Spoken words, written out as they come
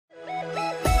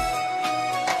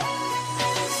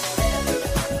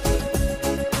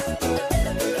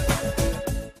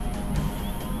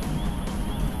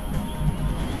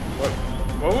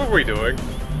were we doing?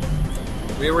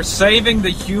 We were saving the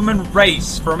human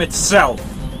race from itself.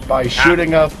 By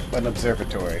shooting up an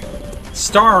observatory.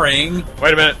 Starring...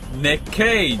 Wait a minute. Nick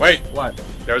Cage. Wait. What?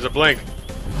 There was a blink.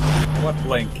 What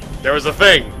blink? There was a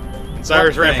thing. And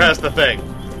Cyrus ran thing? past the thing.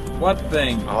 What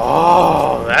thing?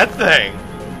 Oh, that thing.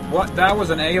 What? That was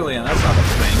an alien. That's not a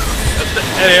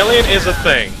thing. An alien is a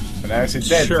thing. And I said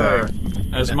dead Sure. thing.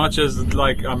 As much as,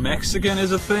 like, a Mexican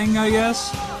is a thing, I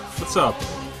guess? What's up?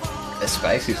 A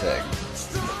spicy thing.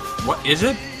 What? Is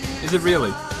it? Is it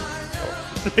really?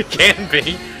 It can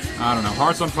be. I don't know.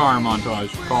 Hearts on Fire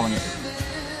montage. Calling it.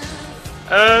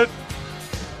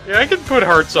 Yeah, I can put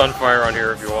Hearts on Fire on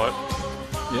here if you want.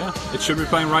 Yeah. It should be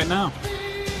playing right now.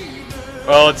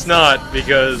 Well, it's not,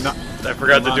 because No, I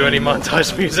forgot to not do any anymore.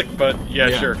 montage music, but yeah,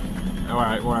 sure.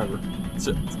 Alright, whatever. It's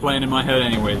playing in my head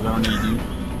anyways. I don't need you.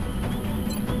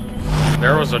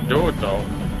 There was a dude, though.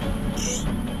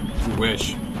 You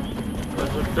wish.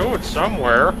 There's a dude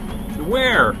somewhere.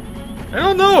 Where? I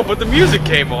don't know, but the music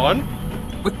came on.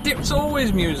 But there's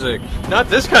always music. Not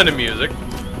this kind of music.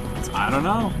 I don't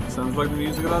know. Sounds like the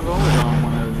music that's always on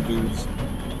when there's dudes.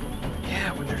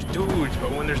 Yeah, when there's dudes,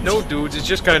 but when there's no dudes, it's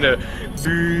just kind of...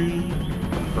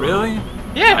 Really?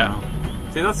 Yeah.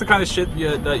 See, that's the kind of shit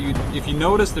that you, if you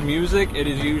notice the music, it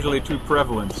is usually too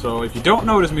prevalent. So if you don't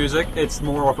notice music, it's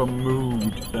more of a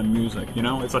mood than music, you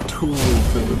know? It's a tool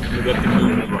to get the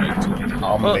mood right.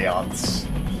 Ambiance.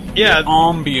 Yeah,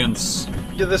 Ambience.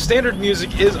 yeah, the standard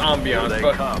music is ambiance,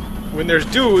 but when there's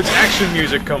dudes, action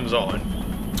music comes on.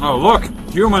 Oh, look!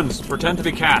 Humans pretend to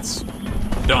be cats.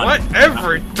 Done. What?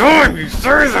 Every time you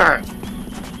say that!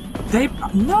 They...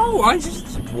 No, I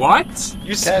just... What?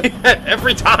 You say that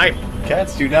every time!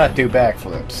 Cats do not do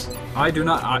backflips. I do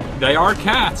not... they are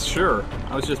cats, sure.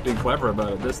 I was just being clever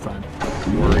about it this time.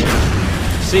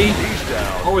 See?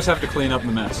 Always have to clean up the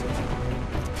mess.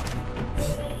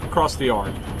 Across the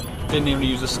yard. Didn't even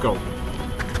use a scope.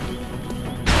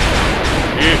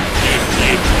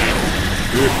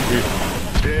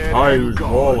 I use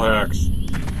wall hacks.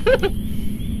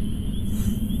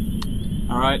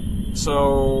 Alright,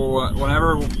 so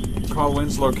whenever call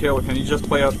Winslow kill, can you just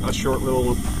play a short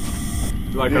little...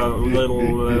 Like a little...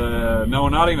 no,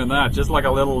 not even that. Just like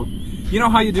a little... You know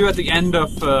how you do at the end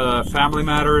of Family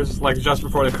Matters? Like just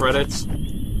before the credits?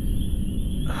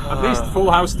 At least Full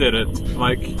House did it.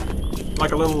 Like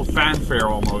a little fanfare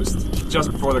almost.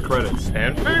 Just before the credits.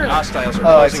 Fanfare? Hostiles are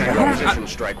closing in on position,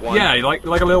 strike one. Yeah, like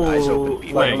a little...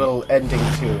 Like a little ending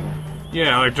tune.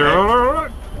 Yeah, like...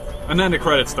 And then the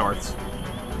credit starts.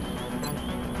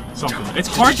 Something. It's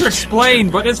hard to explain,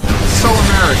 but it's so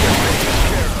American.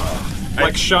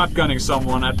 Like shotgunning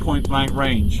someone at point-blank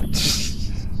range.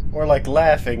 Or like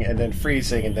laughing and then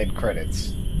freezing and then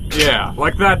credits. Yeah,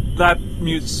 like that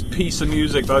piece of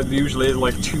music that usually is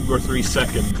like 2 or 3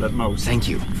 seconds at most. Thank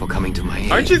you for coming to my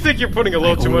aid. Aren't you think you're putting a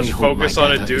little too much focus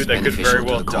on a data dude is that could very beneficial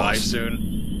to well the die cause.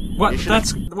 soon? What?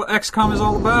 That's what XCOM is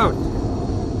all about.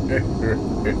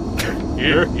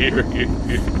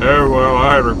 Oh, well,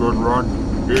 I had a good run.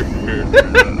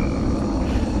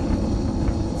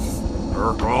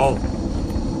 Urkel.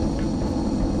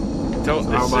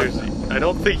 I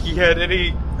don't think he had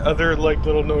any other like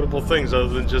little notable things other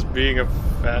than just being a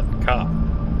fat cop.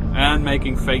 And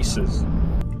making faces.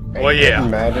 Well, yeah.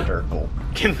 Getting mad at Urkel.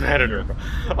 Getting mad at her.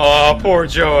 Oh, poor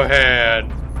Johan.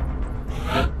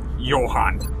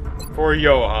 Johan. Poor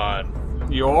Johan.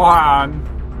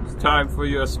 Johan. It's time for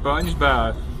your sponge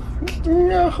bath.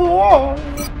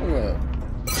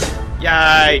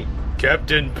 Yay!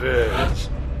 Captain Pez.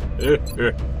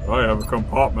 I have a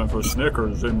compartment for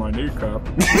Snickers in my kneecap.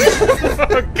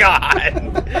 Oh, God!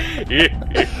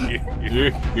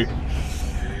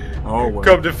 Oh, well.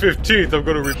 Come to 15th, I'm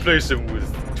gonna replace him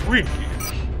with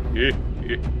Twinkie.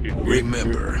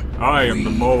 Remember, I am the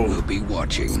mole. we'll be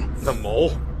watching. The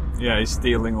mole? Yeah, he's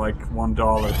stealing like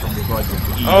 $1 from the budget.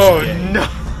 Each Oh, day.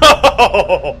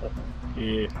 no!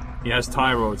 Yeah. He has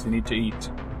tyroids, he needs to eat.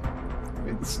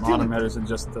 Modern medicine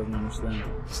just doesn't understand.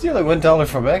 Stealing $1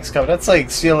 from Xcom, that's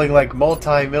like stealing like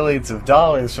multi-millions of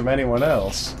dollars from anyone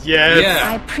else. Yeah, Yeah.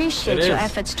 I appreciate It your is.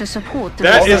 efforts to support the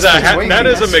that is that's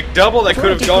a McDouble that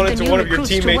could have Trying to gone put the into new one of your recruits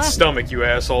to teammates' work. stomach, you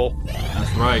asshole.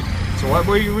 That's right. So what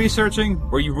were you researching?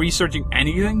 Were you researching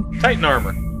anything? Titan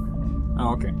armor.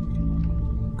 Oh, okay.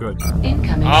 Good.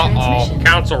 incoming Uh-oh, transmission.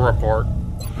 council report.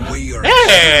 We are Hey!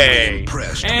 extremely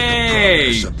impressed Hey!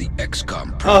 with the progress of the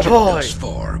XCOM Oh, project boy. thus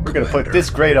far, We're gonna put Commander. this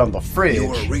grade on the Your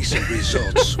fridge. recent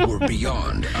results were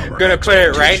beyond our Gonna put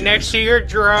it right expectations, next to your and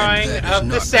drawing that is of the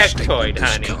not a statement sectoid,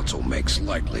 this honey. council makes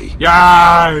lightly.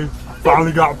 Yay!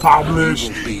 Finally got published.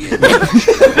 Will be in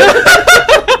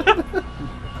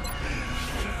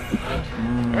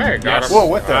Hey, got him. Whoa,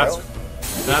 what the hell?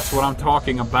 That's what I'm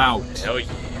talking about. Hell yeah.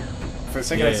 For a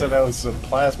second I said that was a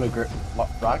plasma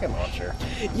rocket launcher.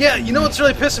 Yeah, you know what's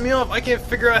really pissing me off? I can't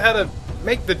figure out how to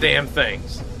make the damn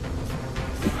things.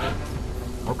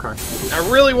 Okay. I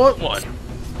really want one.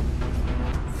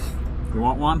 You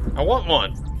want one? I want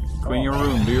one. Clean your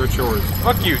room, do your chores.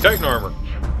 Fuck you, Titan armor.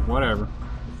 Whatever.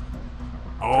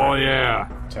 Oh yeah.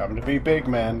 Time to be big,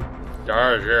 man.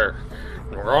 Guys, yeah.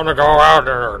 We're gonna go out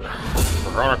there and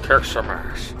we're gonna kick some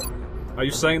ass. Are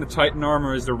you saying the Titan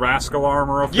armor is the rascal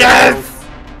armor of the Yes!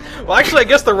 world? Well, actually, I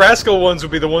guess the rascal ones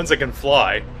would be the ones that can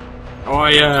fly. Oh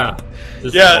yeah.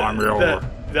 Just Yeah, fly me over.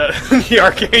 the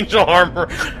Archangel armor.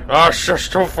 Oh, it's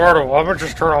just too far to. I'm gonna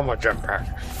just turn on my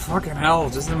jetpack. Fucking hell,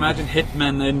 just imagine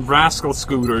hitmen in rascal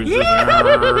scooters.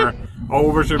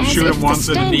 Over to As shoot if him the once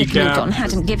in the standard kneecap. Luton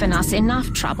hadn't given us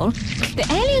enough trouble. The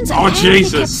aliens Oh, apparently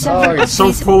Jesus. kept several It's so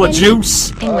pieces full of in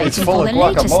juice. In Oh, it's waiting full for of the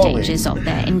later guacamole. stages of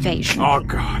their invasion. Oh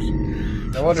god.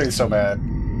 No wonder he's so mad.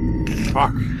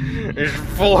 Fuck. It's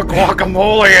full of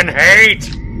guacamole and hate.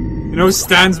 You know, he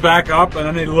stands back up and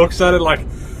then he looks at it like,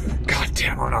 God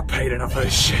damn, I'm not paid enough for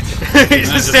this shit. He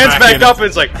just stands back up and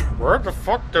it's like, where the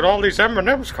fuck did all these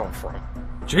M&Ms come from?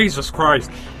 Jesus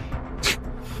Christ.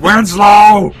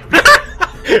 Winslow!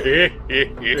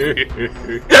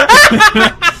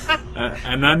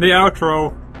 And then the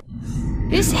outro.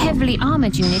 This heavily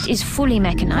armored unit is fully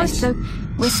mechanized, though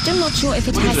we're still not sure if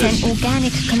it What has is an this?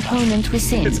 organic component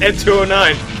within. It's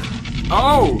N209.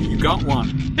 Oh, you got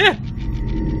one. Yeah.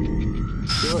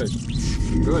 Good.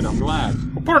 Good, I'm glad.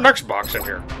 We'll put an Xbox in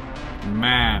here.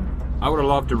 Man, I would have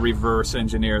loved to reverse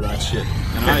engineer that shit.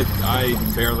 And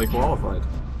I barely qualified.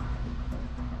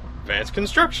 Advanced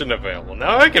construction available.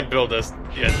 Now I can build this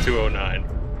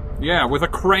N209. Yeah, with a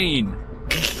crane.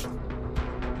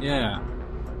 Yeah.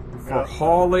 For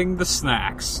hauling the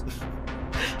snacks.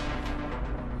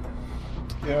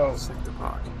 You know, Sick to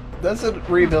pot. doesn't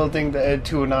rebuilding the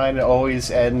N209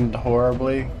 always end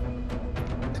horribly?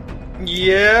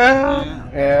 Yeah.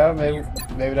 Yeah,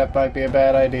 maybe that might be a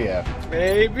bad idea.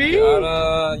 Maybe. You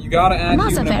gotta add Another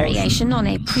human emotion. variation on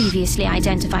a previously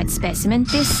identified specimen.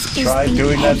 This is Tried the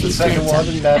doing that the heavy second filter. one,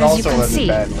 and that As also you can ended see,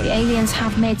 badly. the aliens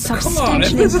have made on, if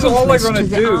substantial this is all they're improvements to gonna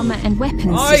the do, armor and weapons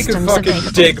I could systems fucking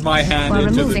available, dig my hand while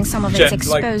into removing the some of its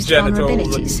like exposed genitals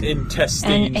vulnerabilities. and An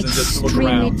intestines and just look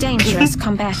extremely around. dangerous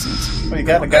combatant. Well, you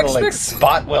gotta like Expect-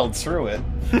 spot weld through it.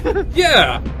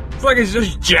 Yeah! It's like he's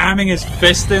just jamming his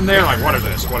fist in there, like, what is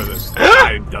this? What is this?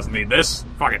 I doesn't need this.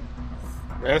 Fuck it.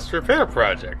 Advanced repair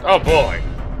project. Oh boy.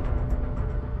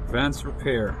 Advanced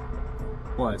repair.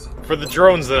 What? For the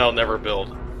drones that I'll never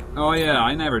build. Oh yeah,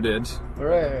 I never did.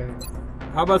 Hooray.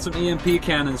 How about some EMP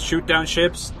cannons? Shoot down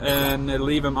ships and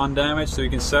leave them undamaged so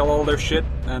you can sell all their shit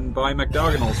and buy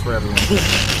McDonald's for everyone.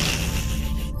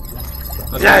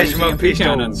 That's Yeah, why it's use my EMP pistols.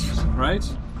 cannons, right?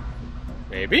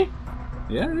 Maybe?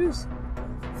 Yeah, it is.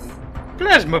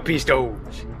 Plasma pistols.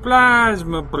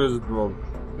 Plasma pistol.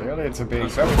 The aliens are being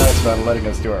very nice about letting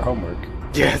us do our homework.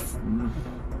 Yes.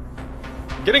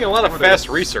 Getting a lot of fast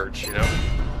research, you know?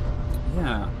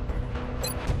 Yeah.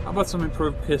 How about some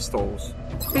improved pistols?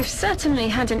 We've certainly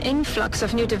had an influx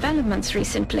of new developments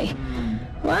recently.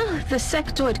 Well, the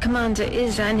sectoid commander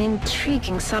is an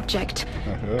intriguing subject.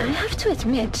 I have to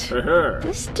admit,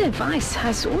 this device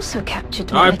has also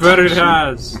captured my I bet it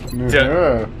attention. has.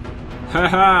 Yeah.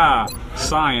 Haha.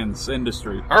 Science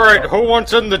industry. Alright, who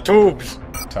wants in the tubes?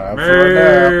 Time for a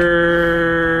nap.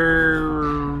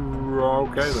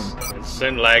 Okay then.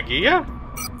 Send Lagia?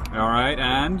 Alright,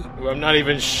 and Who I'm not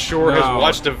even sure No. has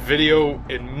watched a video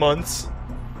in months.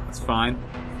 it's fine.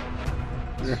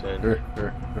 Send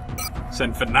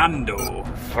Send Fernando.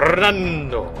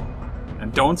 Fernando.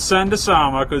 And don't send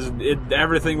Osama, because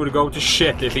everything would go to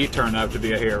shit if he turned out to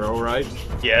be a hero, right?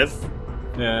 Yes.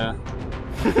 Yeah.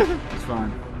 It's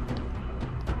fine.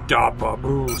 Dabba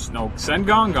boost. No, send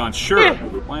Gongon, sure. Yeah.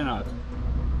 Why not?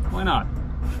 Why not?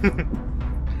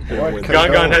 What could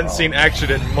Gongon go hadn't wrong? seen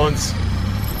action in months.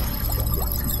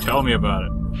 Tell me about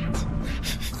it.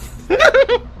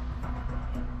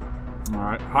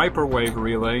 Alright, hyperwave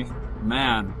relay.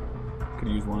 Man, could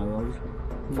use one of those.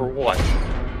 For what?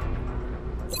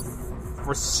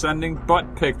 For sending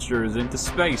butt pictures into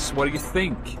space. What do you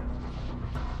think?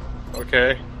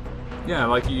 Okay. Yeah,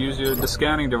 like you use the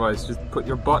scanning device. Just put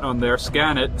your butt on there,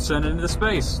 scan it, send it into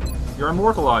space. You're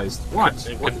immortalized. What?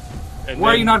 And Why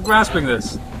are then- you not grasping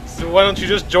this? So why don't you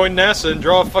just join NASA and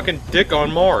draw a fucking dick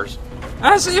on Mars?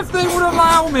 As if they would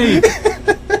allow me!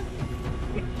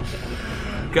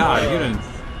 God,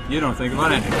 you don't think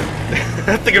about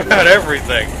anything. Think about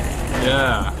everything.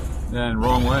 Yeah,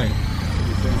 wrong way.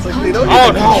 It's like they don't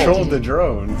even control the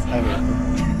drones. I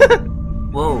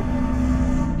mean... Whoa.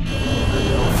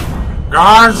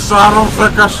 Guys, I don't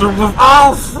think I should have...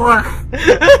 Oh, fuck!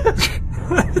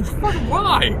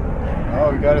 Why?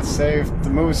 Oh, we gotta save the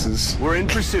mooses. We're in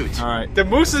pursuit. Alright. The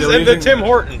mooses and the Tim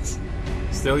Hortons.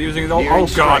 Still using it. Oh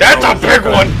god. That's a big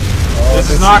one! Oh, This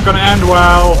is not gonna end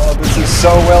well. Oh, this is so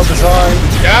well designed.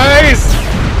 Guys!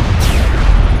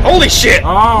 Holy shit!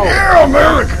 Oh! Yeah,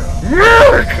 America!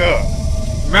 America!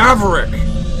 Maverick!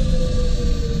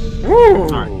 Woo!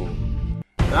 Alright.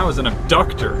 That was an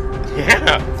abductor.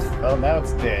 Yeah. Well, now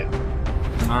it's dead.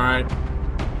 Alright.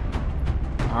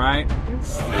 Alright.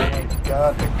 Oh,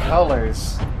 God, the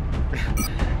colors.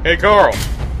 Hey, Carl.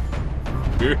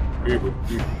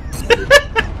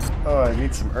 Oh, I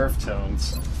need some earth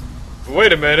tones.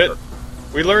 Wait a minute.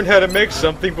 We learned how to make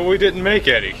something, but we didn't make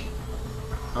any.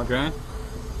 Okay.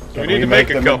 We need to make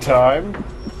a them couple. in time?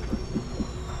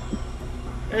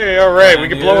 Hey, alright, we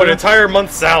can blow an entire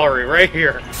month's salary right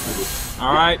here.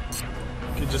 Alright.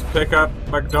 You can just pick up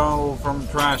McDonald from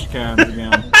trash cans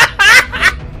again.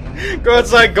 Go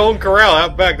outside Golden Corral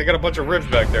out back. They got a bunch of ribs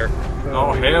back there.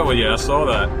 Oh, hell yeah, I saw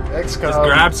that. Xcom. Just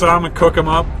grab some and cook them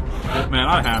up. Man,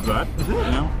 I'd have that. You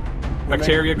know?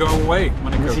 Bacteria go away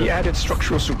when it With goes the in. added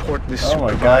structural support this Oh my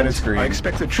suit God, provides, it's green. I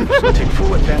expect the troops will take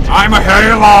full advantage. I'm a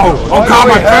halo! Oh god, do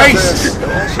we my have face! this?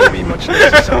 They'll also be much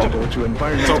less susceptible to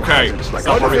environmental It's okay. hazards like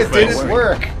What if it Sorry, didn't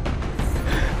work?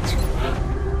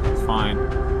 It's fine.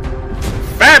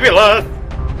 Fabulous!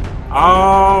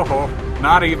 Oh,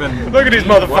 not even. Look at these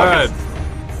motherfuckers. What?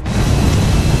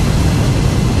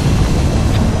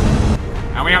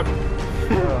 Now we out.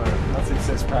 Nothing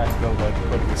says practical like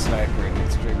putting a sniper in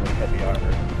extremely heavy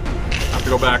armor. I have to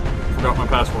go back. Forgot my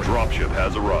passport. Dropship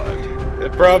has arrived. The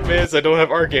problem is I don't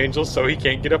have Archangel, so he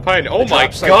can't get up behind. Oh The my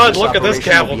top site god, for look at this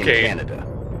operation will be in cavalcade.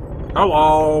 Canada.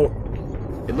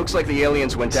 Hello. It looks like the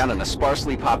aliens went down in a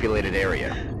sparsely populated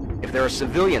area. If there are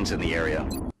civilians in the area...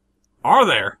 Are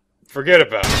there? Forget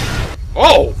about it.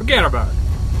 Oh! Forget about it.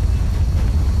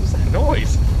 What's that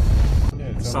noise?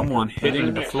 Someone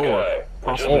hitting the floor.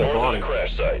 Possibly a body.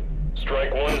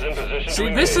 Strike one is in position. See,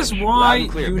 this is why Loud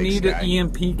and clear, you big need sky.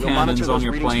 EMP We'll cannons monitor on those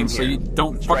your readings plane from so here. you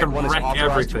don't Strike fucking one is wreck authorized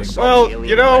to everything. assault Well, the alien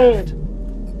you know,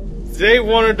 craft. they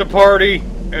wanted to party,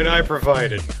 and I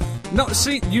provided. No,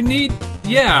 see, you need...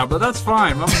 Yeah, but that's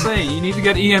fine. I'm saying you need to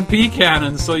get EMP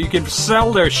cannons so you can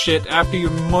sell their shit after you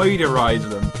moiterize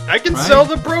them. I can Right? sell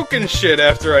the broken shit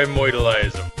after I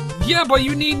moidalize them. Yeah, but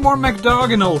you need more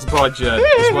McDonald's budget,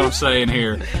 is what I'm saying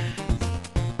here.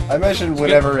 I imagine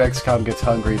whenever XCOM gets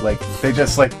hungry, like, they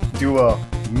just, like, do a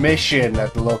mission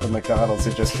at the local McDonald's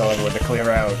and just tell everyone to clear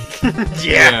out.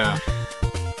 Yeah.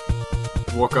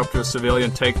 Walk up to a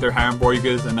civilian, take their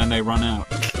hamburgers, and then they run out.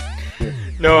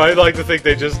 No, I like to think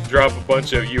they just drop a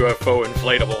bunch of UFO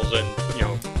inflatables and, you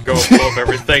know, go above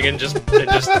everything and just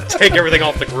take everything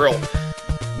off the grill.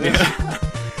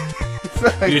 It's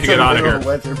like You need to get some out of little here.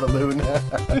 weather balloon.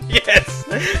 Yes!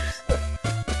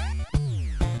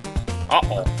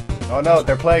 Uh-oh. Oh no,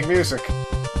 they're playing music.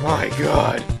 My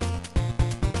god.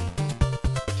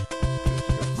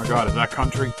 Oh my god, is that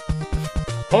country?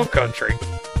 Home country.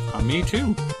 Me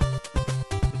too.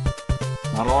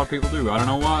 Not a lot of people do. I don't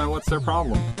know why. What's their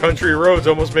problem? Country roads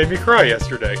almost made me cry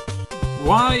yesterday.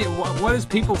 Why? What is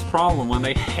people's problem when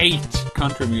they hate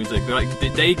country music? Like,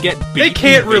 did they get beaten They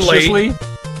can't relate.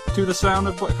 viciously to the sound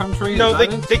of country? No, Is they,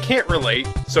 that it? they can't relate,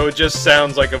 so it just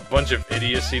sounds like a bunch of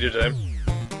idiocy to them.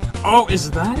 Oh, is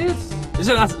that it? Is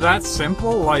it that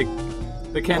simple? Like,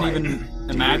 they can't even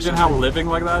imagine how living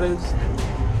like that is?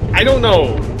 I don't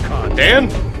know.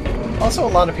 Dan? Also, a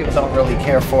lot of people don't really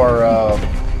care for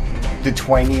the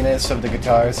twanginess of the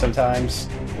guitars sometimes.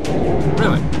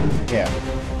 Really? Yeah.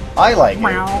 I like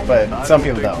it, but some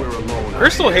people don't.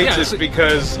 Crystal hates Yeah, it so-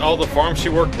 because all the farms she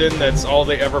worked in, that's all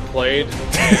they ever played,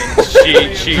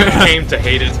 and she came to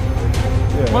hate it.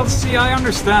 Well, see, I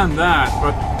understand that,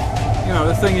 but, you know,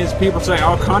 the thing is, people say,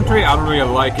 oh, country, I don't really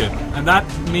like it. And that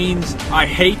means I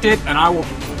hate it, and I will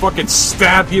fucking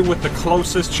stab you with the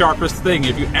closest, sharpest thing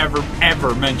if you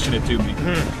ever mention it to me.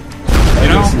 You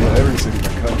know? Everything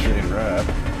for country and rap.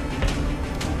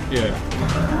 Yeah.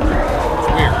 It's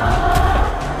weird.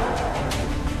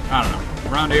 I don't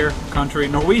know. Around here, country,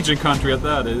 Norwegian country at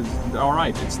that, is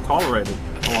alright. It's tolerated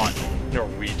a lot.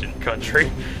 Norwegian country.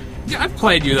 Yeah, I've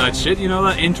played you that shit. You know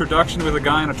that introduction with a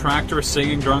guy on a tractor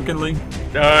singing drunkenly?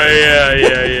 Oh,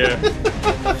 yeah.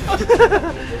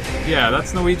 Yeah,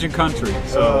 that's Norwegian country,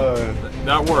 so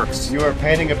that works. You are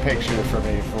painting a picture for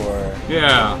me for...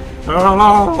 Yeah.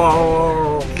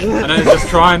 And then just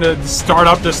trying to start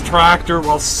up this tractor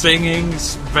while singing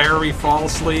very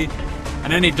falsely.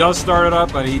 And then he does start it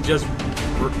up, and he just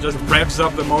revs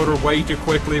up the motor way too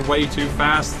quickly, way too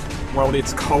fast, while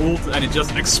it's cold, and it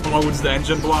just explodes the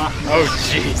engine block. Oh,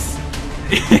 jeez.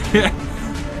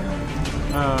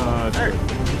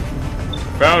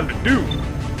 Found a dude.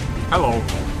 Hello.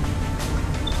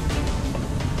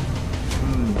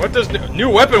 What does new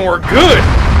weapon work good?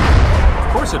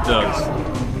 Of course it does.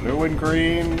 Blue and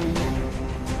green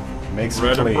makes it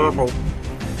Red and clean. purple.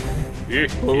 Yeah.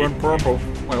 Blue and purple.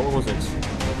 Wait, what was it?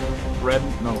 Red?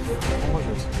 No. What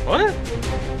was it? What?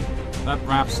 That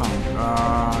rap song.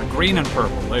 Green and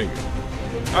purple. There you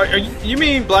go. You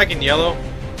mean black and yellow?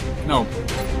 No.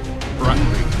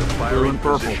 Blue and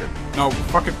purple. No,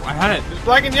 fuck it. I had it. It's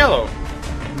black and yellow.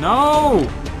 No!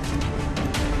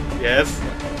 Yes.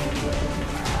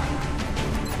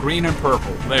 Green and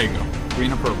purple. There you go.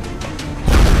 Green and purple.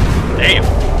 Damn.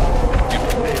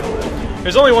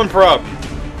 There's only one problem.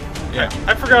 Yeah.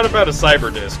 I forgot about a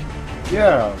cyber disc.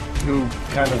 Yeah, who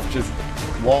kind of just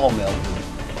wall melted.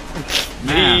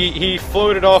 Man. He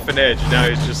floated off an edge. Now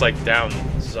he's just like down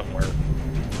somewhere.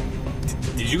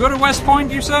 Did you go to West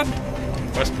Point, you said?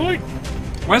 West Point?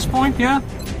 West Point, yeah?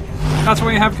 That's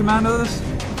where you have command of this?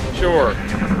 Sure.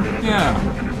 Yeah.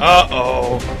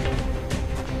 Uh-oh.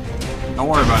 Don't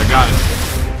worry about it, got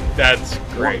it. That's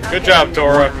great. Good job,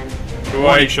 Tora. Who I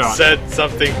Warning shot. said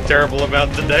something terrible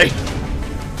about today.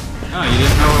 Oh, you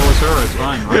didn't know it was her, it's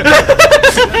fine, right?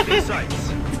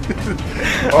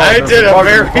 Oh, I there's did a bug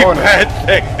in very the corner. bad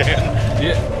thing, Dan.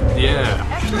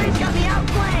 Yeah. X-ray's got me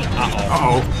outflanked.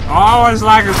 Uh-oh. Oh, it's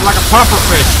like a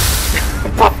pufferfish.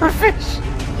 Pufferfish?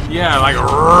 Yeah, like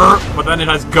but then it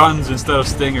has guns instead of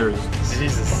stingers.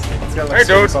 Jesus. It's got Hey, like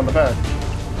dude. sticks on the back.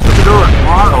 What you doing?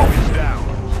 Margo.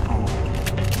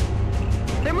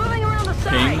 They're moving around the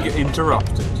Ping side.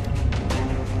 interrupted.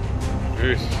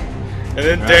 Jeez. And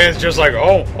then Dan's just like,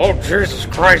 oh, Jesus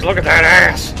Christ, look at that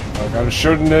ass. I gotta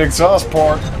shoot in the exhaust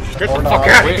port. Get Or the not. fuck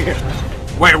out of Wait. here.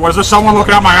 Wait, was there someone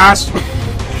looking at my ass?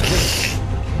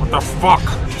 What the fuck?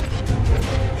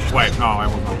 Wait, no, I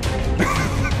was not.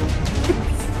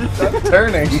 Stop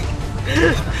turning.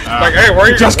 Like, hey, where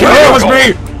you Just kidding, it was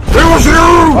me! It was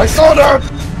you! I saw that!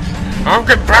 I'll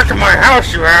get back to my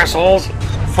house, you assholes.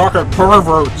 Fucking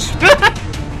perverts.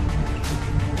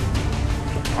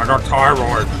 I got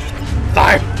thyroid.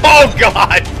 Oh,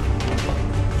 God.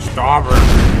 Stop it.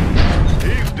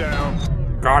 He's down.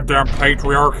 Goddamn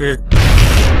patriarchy.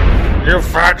 You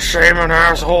fat shaming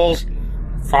assholes.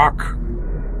 Fuck.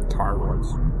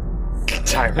 Thyroids.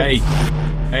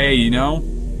 Hey, you know?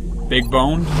 Big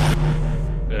boned?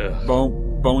 Ugh.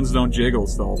 Bones don't jiggle,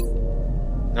 stuff.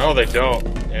 No, they don't.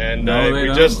 And No, they we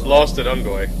don't. just lost an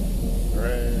Ungoy.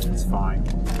 It's fine.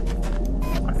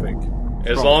 I think.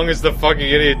 As long as the fucking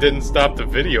idiot didn't stop the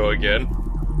video again.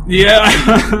 Yeah!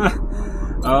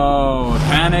 Oh,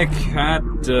 panic at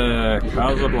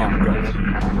Casablanca.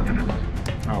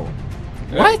 Oh.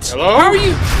 What? Hello? How are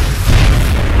you?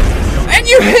 And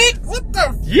you hit? What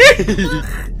the? Yeah!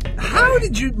 How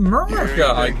did you murder?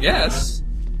 I guess.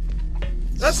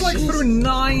 That's like through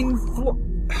 9 floors.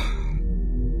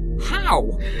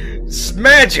 How? It's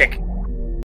magic!